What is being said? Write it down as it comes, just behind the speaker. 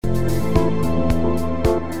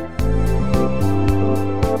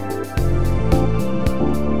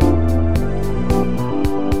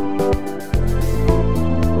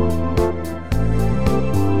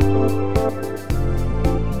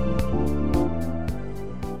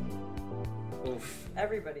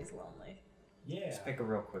Everybody's lonely. Yeah. Let's pick a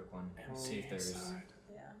real quick one. Let's see if there's.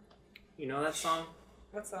 Yeah. You know that song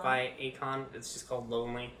What song? by Akon? It's just called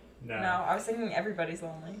Lonely. No, I was thinking Everybody's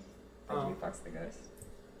Lonely. By Oh. Jukebox the Ghost.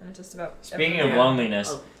 And it's just about. Speaking everybody. of loneliness,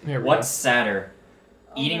 Oh. Here we what's sadder,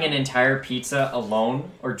 Oh, eating no. an entire pizza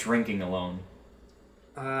alone or drinking alone?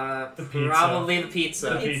 The pizza. Probably the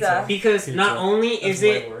pizza. Pizza. Because Pizza. not only That's is way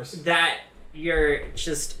it worse. that you're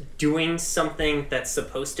just doing something that's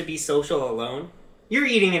supposed to be social alone, you're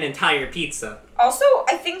eating an entire pizza. Also,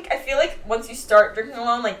 I feel like once you start drinking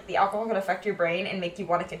alone, like the alcohol can affect your brain and make you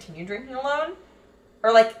want to continue drinking alone,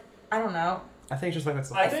 or like I don't know. I think just like that's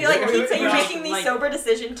the I think feel like so. pizza, you're Well, making the like, sober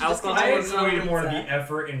decision to just alcohol continue I is drinking equated more to pizza. the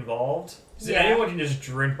effort involved. So Yeah. anyone can just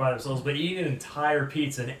drink by themselves, but eating an entire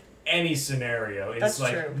pizza in any scenario is That's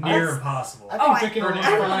like true. near That's- impossible. I Oh, think I- drinking alone is I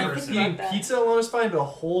don't fine. think Eating about that. pizza alone is fine, but a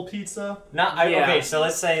whole pizza. Not Yeah. okay. So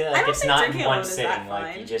let's say I like don't it's think not in drinking one alone is sitting. that Like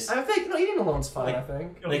fine. you just I think eating alone's fine. Like- I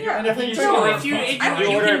think. Like, Yeah. And I think No, drinking if you- alone is if fine. you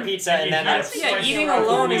you order can- a pizza and then That's that's Yeah, slice eating of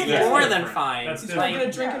alone is that's more than different. fine. That's It's different. not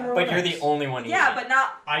gonna drink and but you're the relax. only one eating. Yeah, but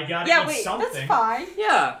not. I gotta Yeah, eat wait, something. That's fine.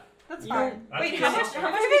 Yeah. That's You- fine. Wait, That's how much? easy. How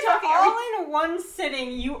much If are we it's talking? all in one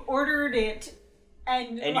sitting, you ordered it,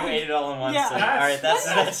 and And like, you ate it all in one Yeah. sitting. All right, that's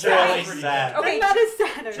That's really pretty sad. bad. Okay, that is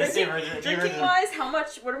sadder. Just the Drinking original. wise, how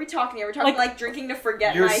much? What are we talking here? We're talking like drinking to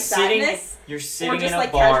forget You're my sitting. sadness. You're sitting just in a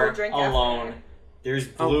like casual bar drink alone. after. There's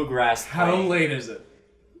bluegrass. How playing. late is it?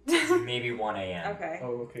 Maybe 1 a.m. Okay. Oh,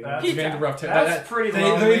 okay. That's- You've had a rough time. That's pretty They're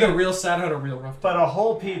lonely. either real sad or a real rough time. But a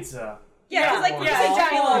whole pizza. Yeah, because like when you Yeah, say yeah,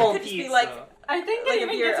 drinking alone, it Whole could just be pizza. like I think Like it if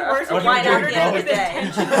even you're gets worse a when wine you out order at the end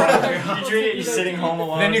it of the day. You're sitting home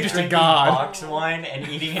alone. Then you're just a drinking god. box wine and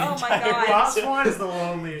eating an Oh my entire God. Box pizza. wine is the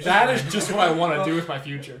loneliest. That is just what I want to do with my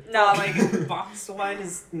future. no, Like, boxed wine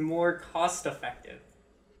is more cost effective.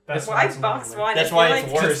 That's why it's box lonely. wine? That's I why feel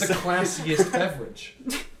it's like- worse. It's the classiest beverage.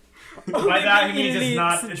 By that he means it's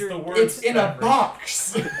not. Elite It's the drink. worst. It's in a beverage.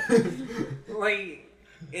 box. Like,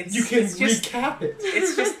 it's You can it's just recap it.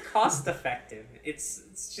 it's just cost effective. It's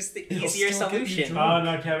just the It'll easier still get you solution. drunk.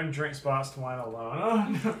 Oh no, Kevin drinks boxed wine alone.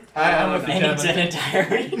 Oh, no. I'm with you, And it's an Kevin.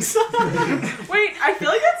 entire pizza. Wait, I feel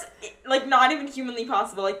like that's like not even humanly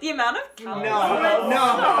possible. Like the amount of calories.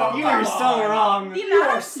 No, You are so wrong. The amount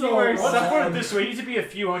of Let's put it this way: you need to be a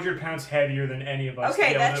few hundred pounds heavier than any of us.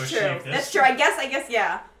 Okay, to be able that's to true. achieve this. That's true. I guess,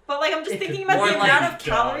 yeah. But like, I'm just It could thinking about more the like amount of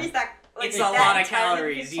done. calories that. Like, It's a that lot of entire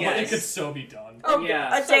calories, pizza- yes. It could so be done. Oh,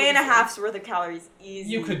 Yeah. a day and a half's worth of calories,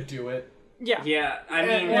 easy. You could do it. Yeah. Yeah, I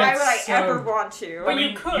mean, Yeah. Why would I So- ever want to? But I you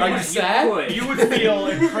mean, could. Are you you sad? could. You would feel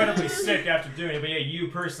incredibly sick after doing it, but yeah, you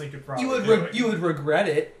personally could probably. do it. You would regret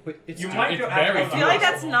it, but it's You might it's go very out I of feel like the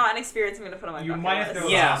that's not an experience I'm gonna put on my You bucket might have to list. go-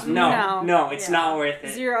 yeah, No. no, it's Yeah. not worth it.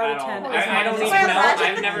 0 out of at 10 all. is I don't not even worth it. know. Imagine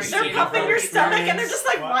I've never they're eaten pumping a your whole stomach and they're experience. just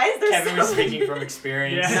like, Wow. why is there Kevin so was speaking from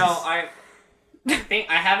experience. Yeah. No, I think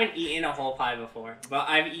I haven't eaten a whole pie before, but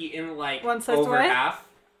I've eaten like One sliced over away? half.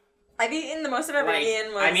 I've eaten the most I've ever Like,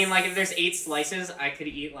 eaten was. I mean, like if there's 8 slices, I could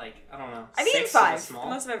eat like I don't know. I've eaten 6 of the 5. The small.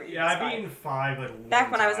 most I've ever eaten Yeah, was I've 5. eaten 5 like Back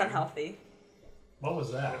one when I was time. unhealthy. What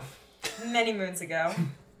was that? Many moons ago.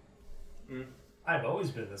 I've always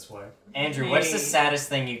been this way. Andrew, what's the Hey. saddest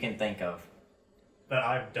thing you can think of? That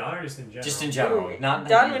I've done, or just in general. Just in general, Ooh, not that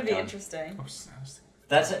done you've would be done. interesting. Oh, saddest.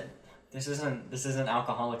 That's it. This isn't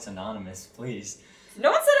Alcoholics Anonymous, please. No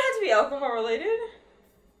one said it had to be alcohol related.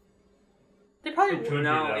 They probably It would. could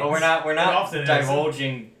No, be, though. But we're It not often is.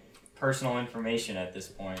 divulging personal information at this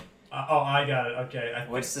point. Oh, I got it. Okay.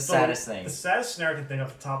 What's the saddest thing? The saddest scenario I can think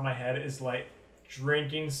off the top of my head is like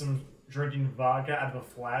drinking vodka out of a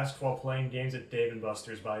flask while playing games at Dave and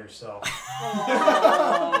Buster's by yourself.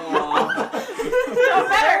 No,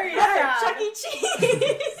 better. Chuck E.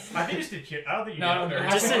 Cheese. I think just a kid. I don't think you No, know.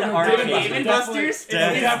 Just Dave an and arcade. Buster's. Dave and Definitely- Buster's? It's It's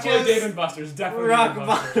definitely just Dave and Buster's. Definitely rock Dave and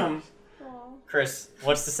Buster's. bottom. Chris,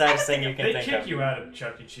 what's the saddest thing you can They think kick of? you out of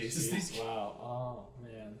Chuck E. Cheese. Wow. Oh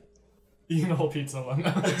man. Eating the whole pizza one.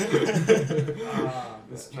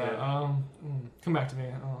 This kid. Come back to me.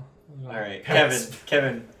 Oh. All right, Pass.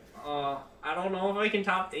 Kevin. I don't know if I can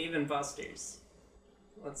top Dave and Buster's.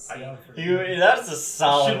 Let's I see. got it for That's a You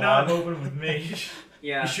solid should not one. open with me.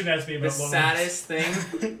 Yeah. You shouldn't ask me The about loneliness. saddest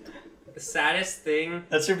thing. The saddest thing.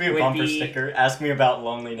 That should be a would bumper be- sticker. Ask me about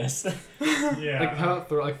loneliness. Yeah. Like how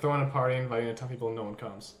about throwing a party, inviting a ton of people, and no one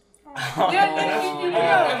comes.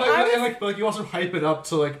 Yeah, But you also hype it up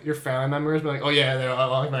to like your family members, be like, oh yeah, there are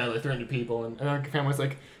like 300 people, and then your family's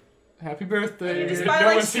like, happy birthday, You just no buy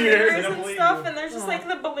like one's here. streamers and Unbelievable. stuff, and there's just like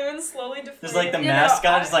the balloons slowly deflating. There's like the You know,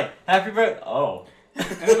 mascot is like, happy birthday. Oh. And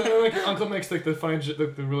then like your uncle makes like the funny,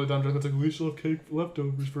 like the really dumb joke that's like, we shall have cake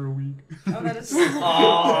leftovers for a week. Oh, that is. All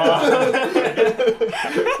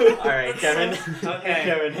right, Kevin. Okay.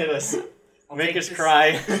 Kevin, hit us. I'll Make take us this-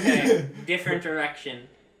 cry. Okay, different direction.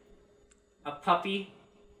 A puppy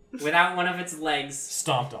without one of its legs,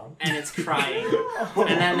 Stomped on. and it's crying.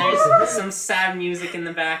 And then there's some sad music in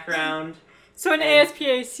the background. So an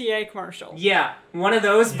ASPCA commercial. Yeah, one of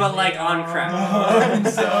those, but like on crack.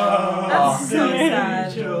 That's so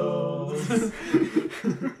sad.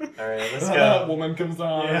 Alright, let's That go. woman comes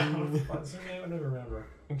on. Yeah. What's her name? I never remember.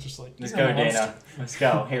 It's just like Let's "You're go, a monster." Dana. Let's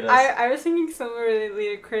go. Hear this. I was thinking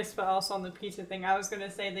similarly to Chris, but also on the pizza thing. I was going to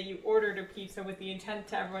say that you ordered a pizza with the intent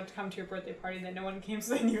to everyone to come to your birthday party, that no one came,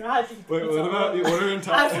 so then you had to eat Wait, pizza what about you alone. order an As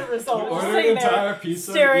entire? a You result, just order an sitting there entire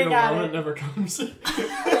pizza, staring you know, at one it. that never comes.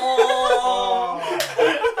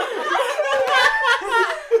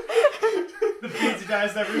 The pizza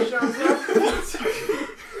guys never shows up.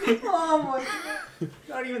 Oh my god.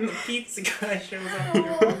 Not even the pizza guy shows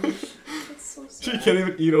up. She can't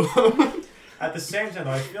even eat alone. At the same time,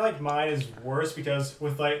 though, I feel like mine is worse because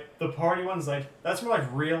with like the party ones, like that's more like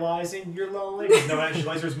realizing you're lonely. Because no one actually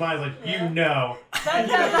likes yours. Mine's like you know.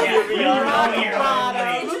 That's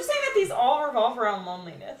interesting that these all revolve around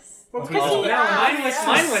loneliness. Well, Oh, because no, he mine was asked.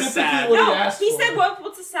 mine was Specifically sad. what he No, asked he for. said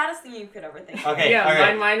what's the saddest thing you could ever think of? Okay, Yeah,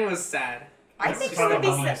 alright. mine was sad. I think Talk it would be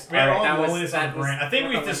about sad. loneliness. We have Alright, all that was- loneliness that on was- brand. I think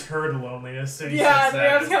we that just heard loneliness. So you Yeah, said we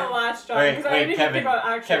have to sadness. get latched on Wait, because I wait, didn't even Kevin, think about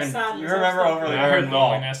actual Kevin, sadness. you remember over I the heard garden wall?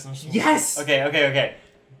 loneliness. And Yes. Okay.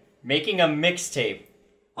 Making a mixtape.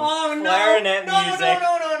 Oh no. Clarinet no, music.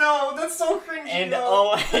 No. That's so cringy. And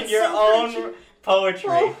though. and your own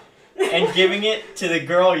poetry. And giving it to the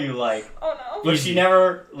girl you like. Oh no. But she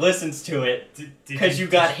never listens to it Did because you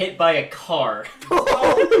got hit by a car.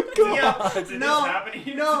 Yeah, did No,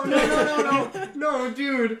 this happen? No,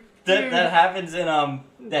 dude. That happens in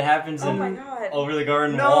Oh my in god. Over the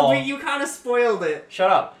Garden No, Wall. but you kind of spoiled it. Shut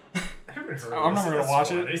up. I haven't heard I'm this. never gonna That's watch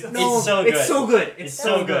funny. it. That's- No, It's so good. It's so good. It's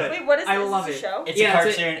so good. Wait, what is this? I love Is this it. a show? It's Yeah, a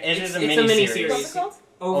it's a- cartoon. It is it's a a mini mini-series. What's it called?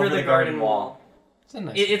 Over the Garden Wall. It's a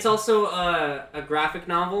nice. It's also a graphic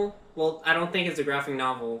novel. Well, I don't think it's a graphic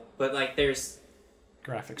novel, but like there's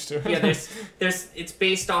graphics too. there's it's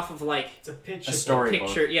based off of like It's a pitch. A story. picture,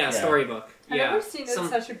 Storybook. yeah, storybook. I've Yeah. never seen Some-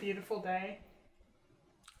 It's Such a Beautiful Day.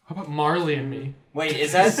 How about Marley and Me? Wait,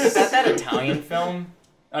 is that Italian film?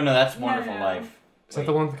 Oh no, that's Wonderful No. Life. Is that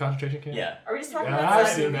the one with the concentration camp? Yeah. Are we just talking Yeah, about I've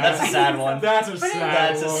sad seen movies? that. That's a sad one. That's a But sad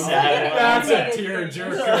That's a one. sad one. That's a It's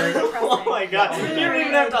tearjerker. Oh my god. It's You really don't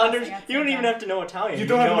even have to depressing You don't even have to know Italian. You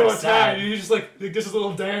don't have to know it's what's sad. happening. You just like this is a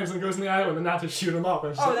little dance and goes in the island and not to shoot him up.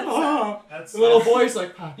 And it's Oh, like, that's oh. That's The little boy's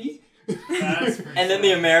like, Poppy? That's pretty And then the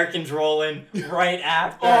sad. Americans roll in right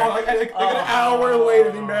after. Oh, like an Oh. hour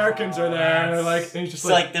later, the Americans are there, and they're like, and he's just So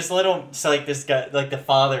like this guy, like the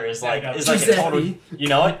father is like Yeah, is like a total. You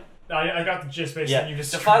know it? I got the gist basically. Yeah. You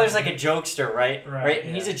just The father's like a jokester, right? Right,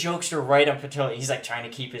 And he's yeah. a jokester right up until he's like trying to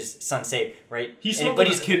keep his son safe, right? he And- smuggled but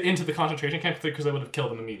his he's kid into the concentration camp because they would have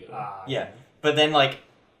killed him immediately. yeah. But then like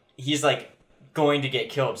he's like going to get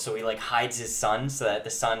killed, so he like hides his son so that the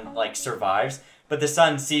son like survives. But the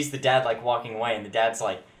son sees the dad like walking away, and the dad's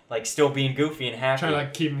like still being goofy and happy. Trying to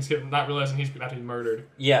like keep his kid, not realizing he's about to be murdered.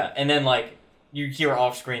 Yeah, and then like you hear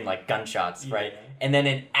off screen like gunshots, right? Yeah. And then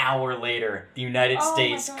an hour later, the United Oh my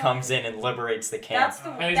States God. comes in and liberates the camp. That's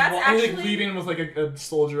the. And he's, That's he's actually. like leaving with like a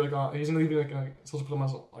soldier, like he's leaving like a soldier put him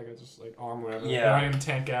on like a just like arm or whatever. Yeah. They're not even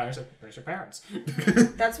tank guy. He's like, "Where's your parents?"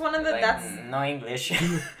 That's one of the. Like, That's. no English. I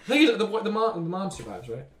think the mom survives,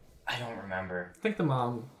 right? I don't remember. I think the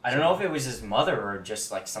mom. I don't know if it was his mother or just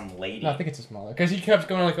like some lady. No, I think it's his mother because he kept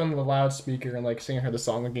going like on the loudspeaker and like singing her the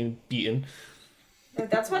song like being beaten.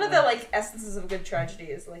 That's one of the like essences of good tragedy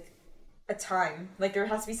is like a time. Like there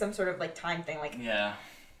has to be some sort of like time thing. Like Yeah.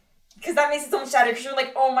 because that makes it so much sadder. Because you're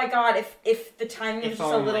like, oh my god, if the timing was If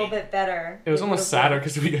just a little only. bit better. It was almost sadder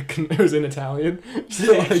because it was in Italian.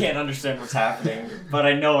 So, I like, can't understand what's happening, but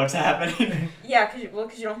I know what's happening. Yeah,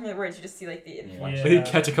 because you don't hear the words, you just see like the inflection. But he'd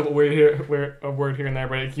catch a couple a word here and there,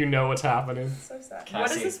 but like, you know what's happening. It's so sad. Cassie.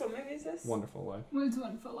 What is this? What movie is this? Wonderful life. It's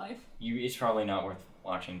Wonderful Life. It's probably not worth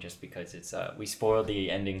watching just because it's we spoiled the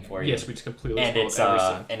ending for you. Yes, we just completely and spoiled it's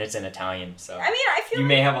everything. and it's in Italian, so I mean, I feel you like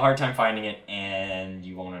may have a hard time finding it, and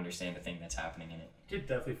you won't understand the thing that's happening in it. You could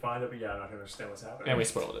definitely find it, but yeah, I'm not gonna understand what's happening. And we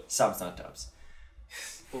spoiled it. Subs, not dubs.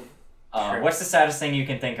 What's the saddest thing you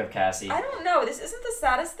can think of, Cassie? I don't know. This isn't the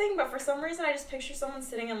saddest thing, but for some reason, I just picture someone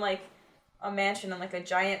sitting in like a mansion in like a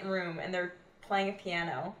giant room, and they're playing a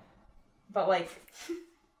piano, but like,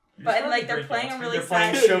 but and, like they're playing a really They're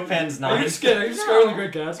playing sad. Chopin's Are you Ninth. scared? Are you No. scared of the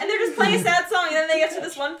Great Gatsby? And they're just playing a sad song, and then they get to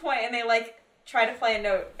this one point, and they like try to play a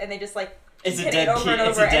note, and they just like It's a hit dead it over key. and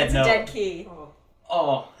It's over, a dead and it's note. a dead key.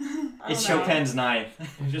 Oh, I it's don't know. Chopin's Ninth.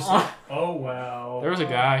 You just like, oh well. There was a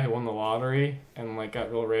guy who won the lottery and like got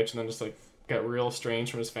real rich and then just like got real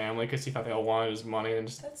estranged from his family because he thought they all wanted his money and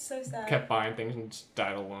just That's so sad. kept buying things and just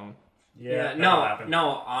died alone. Yeah,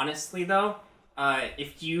 No, honestly though,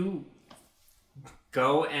 if you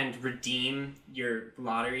go and redeem your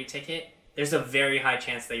lottery ticket, there's a very high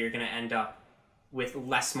chance that you're going to end up with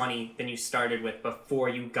less money than you started with before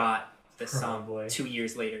you got the sum Probably. 2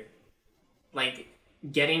 years later. Like,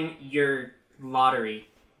 getting your lottery,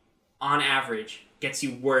 on average, gets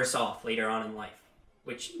you worse off later on in life,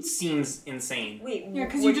 which seems insane. Wait, Yeah,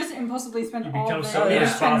 because you just impulsively spend You all become of it so and you spend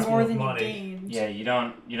irresponsible more with than money. you gained. Yeah, you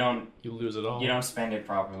don't You lose it all. you don't spend it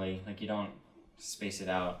properly. Like you don't space it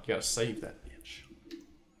out. You gotta save that bitch.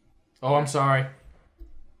 Oh, I'm sorry.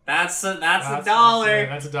 That's a dollar.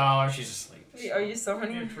 That's $1. She's asleep. Wait, are you so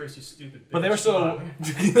many? Yeah, Trace, you stupid bitch. But they were still.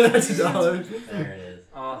 That's $1. There it is.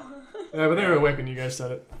 Oh, Yeah, but they were awake when you guys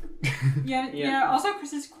said it. Yeah. Also,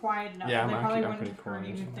 Chris is quiet enough. Yeah, they I'm probably pretty wouldn't have heard quiet.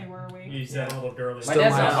 even if they were awake. You said a little girly. My Still,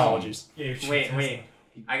 dad's my not home. apologies. Yeah, you should wait. test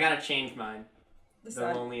I gotta change mine. The The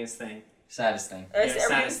sad. loneliest thing. Saddest thing. Is Yeah, everything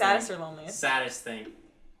saddest saddest thing. or loneliest? Saddest thing.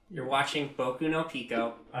 You're watching Boku no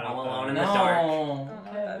Pico, I don't all know. alone in No. the dark, I don't know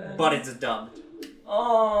what that is. but it's dubbed.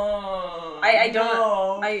 Oh. I don't-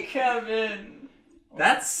 No, I- Kevin.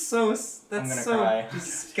 That's so gonna so cry.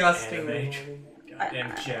 disgusting. Anime.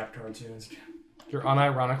 Goddamn Jap cartoons. You're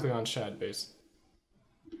unironically on Shad base.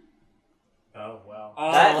 Oh wow.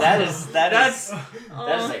 Oh, That is that's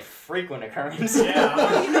a frequent occurrence.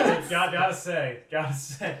 Yeah, gotta say.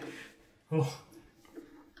 Oh.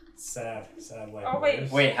 Sad life. Oh,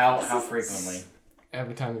 wait. Wait, how frequently?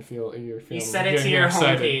 Every time you feel you're you feeling. set it to getting your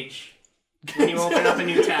excited. homepage when you open up a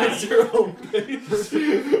new tab.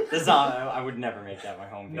 That's not. I would never make that my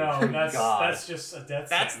homepage. No, God. that's just a death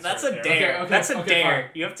That's sentence a right dare. there. Okay, That's a okay, dare. fine.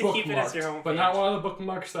 You have to keep it as your homepage. But not one of the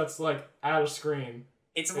bookmarks that's like out of screen.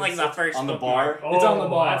 It's like the first on the bookmark. bar. It's on the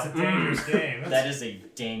bar. That's a dangerous game. That is a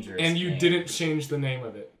dangerous. And you game. didn't change the name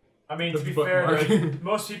of it. I mean, The to be fair, bookmark. like,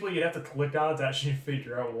 most people you'd have to click on it to actually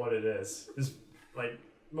figure out what it is. Is like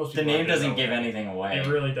most The people. name doesn't know give it. anything away. It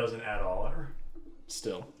really doesn't at all.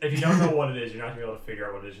 Still, If you don't know what it is, you're not gonna be able to figure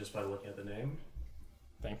out what it is just by looking at the name.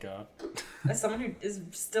 thank God. As someone who is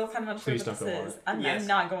still kind of unsure Please what don't this go on is, it. I'm Yes.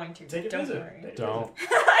 not going to. Take a Don't visit. worry. Take a Don't.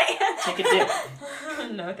 Take a dip.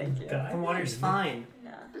 No, thank you. God. The water's fine.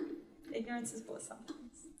 Nah. Ignorance is bliss sometimes.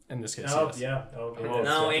 In this case, Oh yes. yeah. Oh, it Oh, is.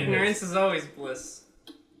 No, It is. ignorance is always bliss.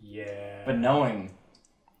 Yeah. But knowing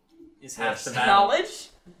Is half the Yes. battle. Knowledge?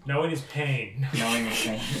 knowing is pain. knowing is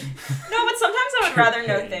pain. No, but sometimes I would rather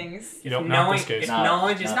know things. You don't. Not this case. If Not-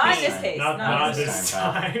 knowledge is not Not in this this time. case. Not, Not not in this this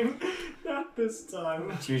time. Not this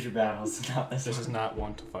time. Choose your battles. Not this. This is not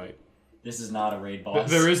one to fight. This is not a raid boss.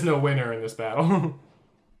 There is no winner in this battle.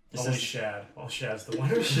 This Only is. Shad. Well, Shad's the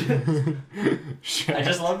winner. I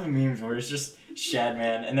just love the memes where it's just Shad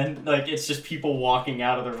Man, and then like it's just people walking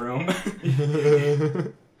out of the room.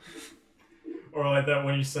 Or like that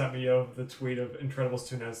when you sent me the tweet of Incredibles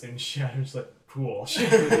 2 announcing Shad, it's like, cool.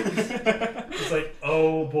 It's like,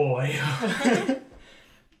 oh boy.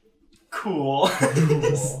 Cool.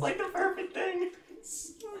 It's like the perfect thing.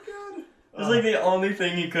 It's like the only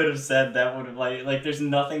thing he could have said that would have like. There's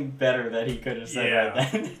nothing better that he could have said Yeah.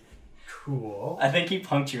 right then. Cool. I think he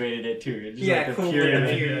punctuated it too. It's just Yeah, like the cool. period. The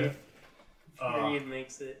period. Uh, Period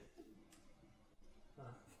makes it.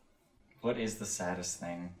 What is the saddest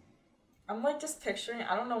thing? I'm like just picturing,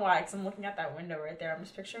 I don't know why, because I'm looking at that window right there. I'm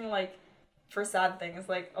just picturing like, for sad things,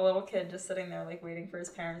 like a little kid just sitting there like waiting up for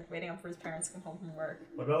his parents to come home from work.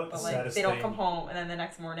 what about the But like saddest they don't thing? come home, and then the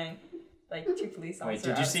next morning, like two police officers.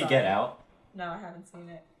 Wait, did you see outside. Get Out? No, I haven't seen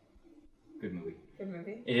it. Good movie. Good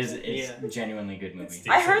movie. It is. It's Yeah. genuinely good movie. It's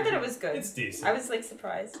I heard that it was good. It's decent. I was like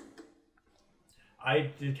surprised.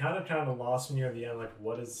 It kind of lost me near the end. Like,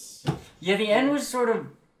 what is? Yeah, the end was sort of.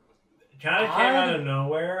 It kind of came out of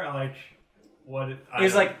nowhere. Like, what? It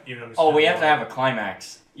was like, even Oh, understand we have why. to have a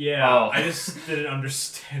climax. Yeah, Oh. I just didn't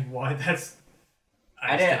understand why that's.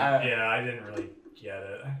 I just didn't- I didn't really get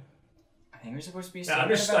it. I think there's supposed to be a Yeah, I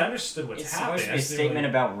statement understood, about. I understood what's It's happening. supposed to be I a just didn't statement really-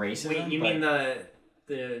 about racism. Wait, you but- mean the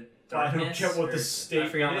I don't darkness? get what the Or- statement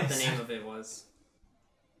I forgot what the is. name of it was.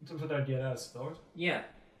 That's what I get out of stores. Yeah,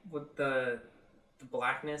 with the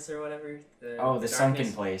blackness or whatever. Oh, the sunken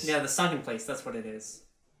darkness. place. Yeah, the sunken place. That's what it is.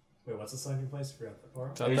 Wait, what's the sunken place? I forgot that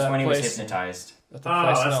part. Is It that was that when he was place- hypnotized. That's the Oh,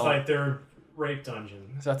 place that's in like their rape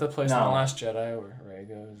dungeon. Is that the place in No. The Last Jedi where Rey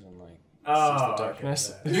goes and like Oh, sees the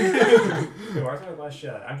darkness? Okay, Wait, where's my last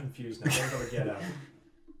Jedi? I'm confused now. Where's the Get Out?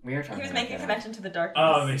 We are talking He was about making a Get Out. connection to the darkness.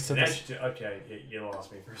 Oh, it makes So sense. Okay, you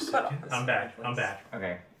lost me for a But- second. I'm back. I'm back.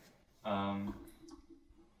 Okay.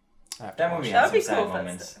 I have to That watch movie That had would some be cool sad if that's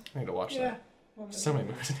moments. I need to watch Yeah. that. So many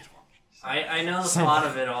movies I need to watch. I know the Some- plot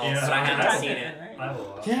of it all, Yeah. but I haven't Yeah. seen it. I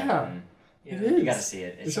will. Yeah. Yeah. It is. You gotta see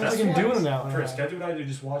it. There's It's so much best you can do ones. in that one. Chris, gotta do what I do.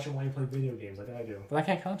 Just watch it while you play video games like I do. But I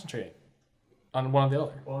can't concentrate on one or the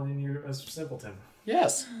other. Well, then you're a simpleton.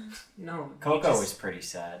 Yes. No. you Coco just- is pretty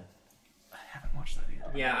sad. I haven't watched that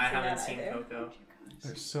either. Yeah, I haven't haven't seen seen that either. Coco.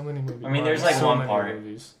 There's so many movies. I mean, there's, like, so one many part.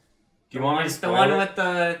 Movies. Do you want me to The spoil one it? with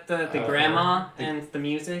the grandma and the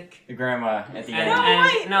music? The grandma at the And- end. No,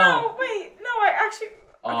 wait, no. wait, no, I actually.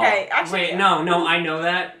 Oh, Okay, actually. Wait, no, I know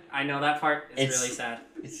that. I know that part. It's It's- really sad.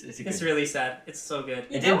 It's a It's good. really sad. It's so good.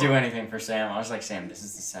 It didn't do anything for Sam. I was like, Sam, this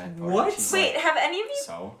is the sad part. What? She's Wait, like, have any of you?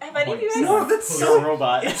 so? Have any of you guys? No, that's She's so a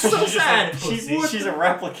robot. It's so She's just sad. like, she's a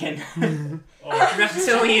replicant. Oh,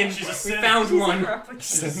 reptilian. She's a We synth. found She's one. a replicant.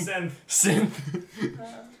 She's a synth.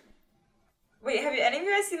 Synth. Wait, have you any of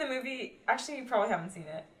you guys seen the movie? Actually, you probably haven't seen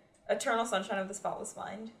it. Eternal Sunshine of the Spotless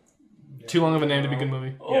Mind. Too long of a name to be a good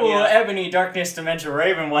movie. Oh, Yeah. Ebony, Darkness, Dementia,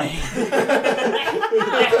 Ravenway.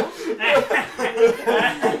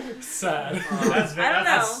 Sad. That's I don't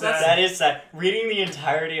know. That is sad. Reading the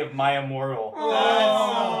entirety of My Immortal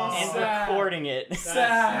Oh, and sad. recording it.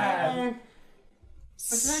 Sad. What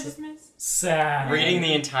did I just miss? Sad. Reading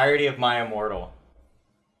the entirety of My Immortal. I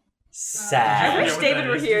Sad. know wish what David that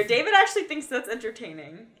were is. here. David actually thinks that's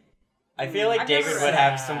entertaining. I feel like I've David never would read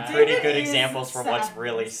have that. some pretty David good is examples for what's sad.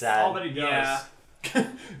 really All sad. that he does. Yeah.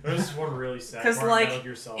 There's one really sad. 'Cause, part, like, Metal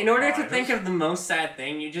Gear Solid In order to 5. think of the most sad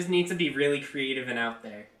thing, you just need to be really creative and out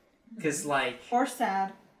there. Cause like, Or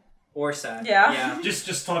sad. or sad. Yeah. Yeah.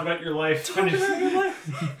 Just talk about your life.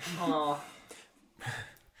 Oh.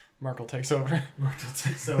 Merkel takes over. Merkel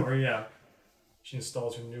takes over, yeah. She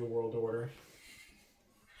installs her new world order.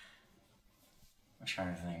 I'm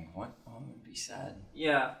trying to think. What would be sad?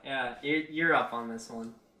 Yeah. Yeah. You're up on this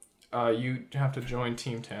one. You have to join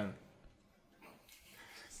Team 10.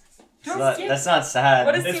 So that's not sad.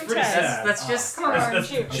 What is It's Team pretty 10? sad. That's just. Come on, That's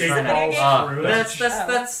shoot. Jake It's not Paul's a crew.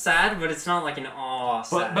 That's sad, but it's not like an aw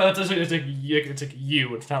sad. But it's like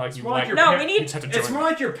you. It's not like you more like like your No, par- we You need just have to It's join. more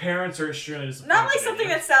like your parents are extremely disappointed. not like in something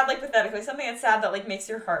you. that's sad, like pathetically. Something that's sad that like makes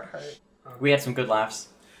your heart hurt. We had some good laughs.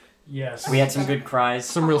 Yes. We had some good cries.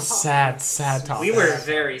 Some real sad topics. we were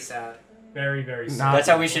very sad. Very, very sad. Not- That's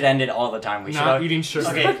how we should end it all the time. We should. Not eating sugar.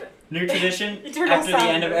 Okay, new tradition. Eternal After the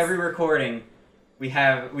end of sadness. every recording, we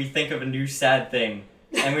think of a new sad thing,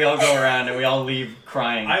 and we all go around and we all leave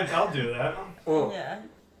crying. I'll do that. Oh, Yeah.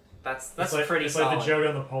 that's It's like, pretty it's solid. like the joke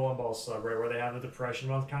on the Poland Ball sub, right? Where they have the Depression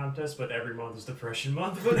Month contest, but every month is Depression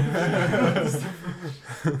Month.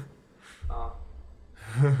 Oh,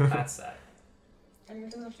 that's sad. I mean,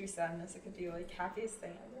 it doesn't have to be sadness. It could be like happiest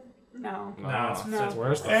thing ever. No. No, it's- No.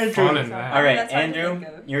 Where's the Andrew. fun in that? all right, That's hard to Andrew,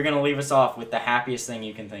 think of. you're gonna leave us off with the happiest thing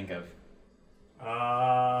you can think of.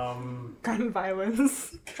 Gun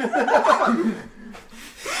violence.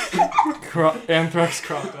 Anthrax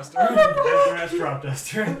crop duster. Anthrax drop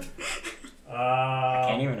duster. I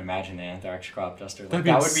can't even imagine the anthrax crop duster. Like, That'd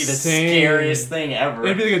be that would be the insane. scariest thing ever.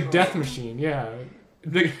 It'd be like a death machine. Yeah.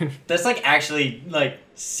 That's like actually like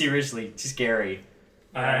seriously scary.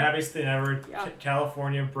 Happiest thing ever. Yeah.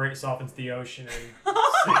 California breaks off into the ocean and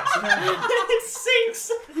It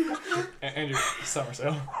sinks. Andrew, summer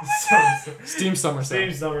sale. so, Steam summer sale.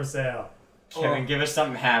 same summer sale. Kevin, give us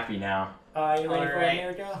something happy now. You ready for Alright.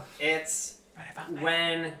 America? It's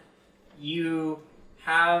when you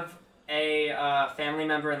have a family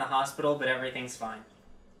member in the hospital, but everything's fine.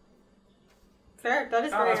 Fair. That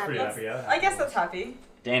is Oh, very that's happy. pretty happy, yeah. I guess that's happy.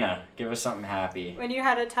 Dana, give us something happy. When you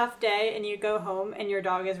had a tough day and you go home and your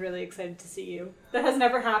dog is really excited to see you. That has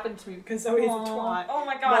never happened to me because Zoe's a twat. Oh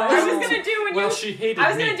my god! I was gonna do when Well, you. she hated I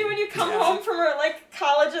was me. gonna do when you come Yeah. home from like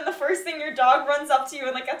college and the first thing your dog runs up to you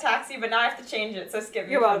in like a taxi, but now I have to change it, so skip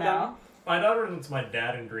me You're for welcome. now. My daughter runs to my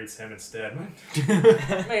dad and greets him instead.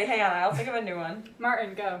 Wait, hang on, I'll think of a new one.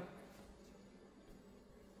 Martin, go.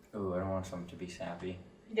 Ooh, I don't want something to be sappy.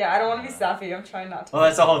 Yeah, I don't want to be sappy. I'm trying not to. Well,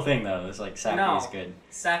 that's the whole thing though. It's like sappy No. is good.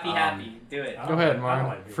 Sappy happy. Do it. I Go don't ahead, like- I don't Martin.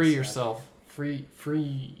 like being Free sad. yourself.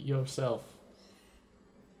 Free yourself.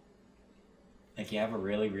 Like you have a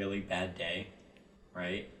really, really bad day,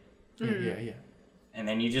 right? Yeah. And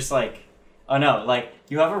then you just like, oh no, like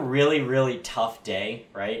you have a really, really tough day,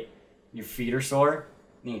 right? Your feet are sore,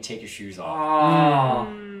 then you take your shoes off.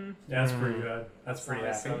 Oh. Mm. Yeah, that's pretty good. That's pretty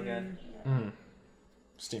That's happy. so good.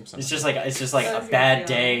 Steam summer. It's just like That a was bad good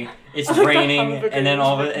day. It's I like the raining, hum of and then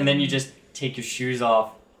all of it. it, and then you just take your shoes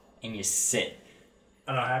off and you sit.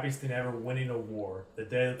 I don't know, happiest thing ever, winning a war. The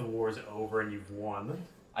day that the war is over and you've won.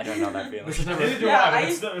 I don't know that feeling. This is never. Neither do Yeah, I,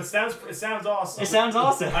 but I- it sounds awesome. It sounds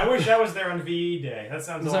awesome. I wish I was there on VE Day. That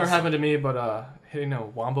sounds This awesome. never happened to me, but hitting a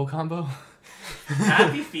wombo combo.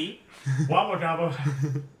 Happy feet. Wombo combo.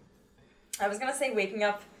 I was gonna say waking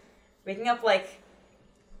up like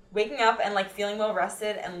waking up and like feeling well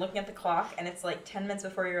rested and looking at the clock and it's like 10 minutes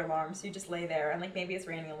before your alarm, so you just lay there and like maybe it's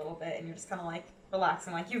raining a little bit and you're just kind of like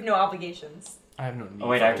relaxing, like you have no obligations. I have no need. Oh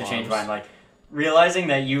wait, for I have to change alarms. mine. Like realizing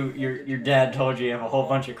that your dad told you you have a whole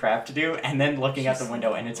bunch of crap to do, and then looking out the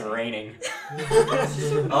window and it's raining.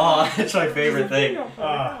 Oh, it's my favorite thing.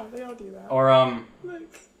 They all do that. Or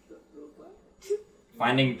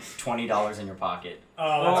finding $20 in your pocket. Oh,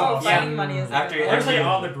 Oh, that's awesome. finding money is After- good. Or it's like Every-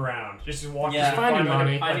 on the ground. Just walk. Yeah. just Finding find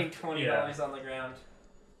money. Finding $20 on the ground.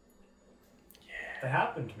 That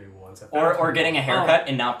happened to me once. Or getting a haircut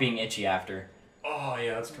and not being itchy after. Oh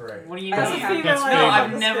yeah, that's correct. What do you I don't mean? have That's No, big. No, I've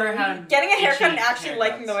That's never had Getting a haircut and itchy actually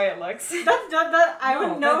liking the haircuts. way it looks. That I No,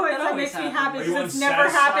 would know that if that always makes me happens. happy Are you because it's never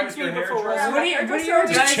unsatisfied happened with to me your before. hairdresser? What do you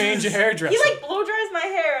Just guys- change your hairdresser. He like blow dries my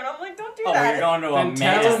hair and I'm like, don't do Oh, that. you're going to a Then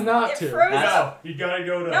tell man. him not It to. froze That's- up. No, you gotta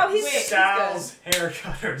go to No, he's Sal's hair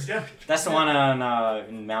cutters. Yeah. That's the one on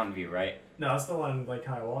in Mountain View, right? No, that's the one like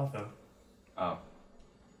Hiawatha. Oh.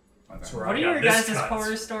 That's Okay. where What I are got your this guys' cut.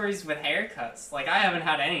 horror stories with haircuts? Like, I haven't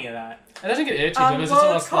had any of that. It doesn't get itchy. Well, It's it's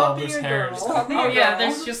just called called being loose a hairs. girl. It's called being Oh a yeah, girl.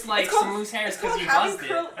 there's just like It's called- some loose hairs it's because called you having buzzed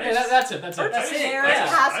curl- it. Yeah, that's it. That's Or it. just That's it, hair yeah.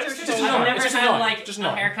 past I your just- just shoulder. I've annoying. never It's just had annoying. like Just a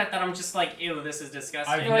annoying. haircut that I'm just like, ew, this is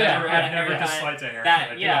disgusting. I've never- had a I've never haircut disliked a haircut.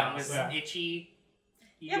 that yeah, it was Yeah. itchy.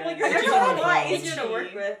 Yeah, You but guys- your Itchy hair's a on the lot balls. easier to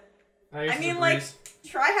work with. I used I to mean, like, breeze.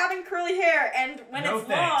 try having curly hair and when No it's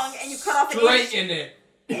thanks. long and you cut off an inch. Straighten it.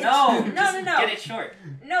 No, No, just no, no. Get it short.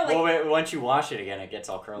 No, like Well, wait, once you wash it again, it gets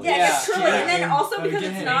all curly. yeah, Yeah. it's curly, Yeah. and then also And because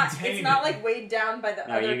again, it's maintain not it. like weighed down by the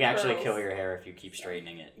No, other you can actually curls. kill your hair if you keep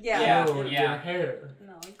straightening it. Yeah. Yeah. No, yeah. your hair.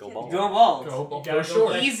 No, you Go can't bald. do Go that. bald. Go, gotta go go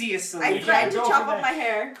short. like- Easiest I solution. threatened to go chop for off that. my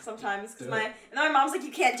hair sometimes because Do my and then my mom's like,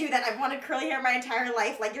 you can't do that. I've wanted curly hair my entire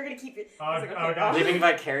life. Like you're gonna keep it. I was like, okay, Oh, God. Living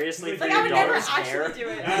vicariously through Like I your would never daughter's actually hair. do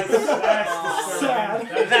it. That's Sad.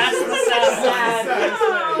 That's the sad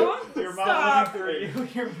No, Your mom stop. looking through you.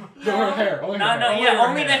 Your mom. No, her hair. Only No, her no, hair. yeah,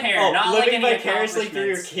 only the hair, Oh, not like living any vicariously through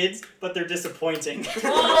your accomplishments. kids, but they're disappointing.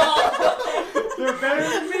 They're better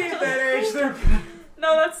than me at that age. They're.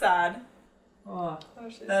 No, that's sad. Oh, That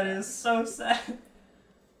was just that sad. is so sad.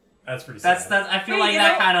 That's pretty sad. That's I feel Wait, like you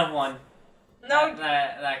that know- kind of one. No,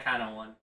 That kind of one.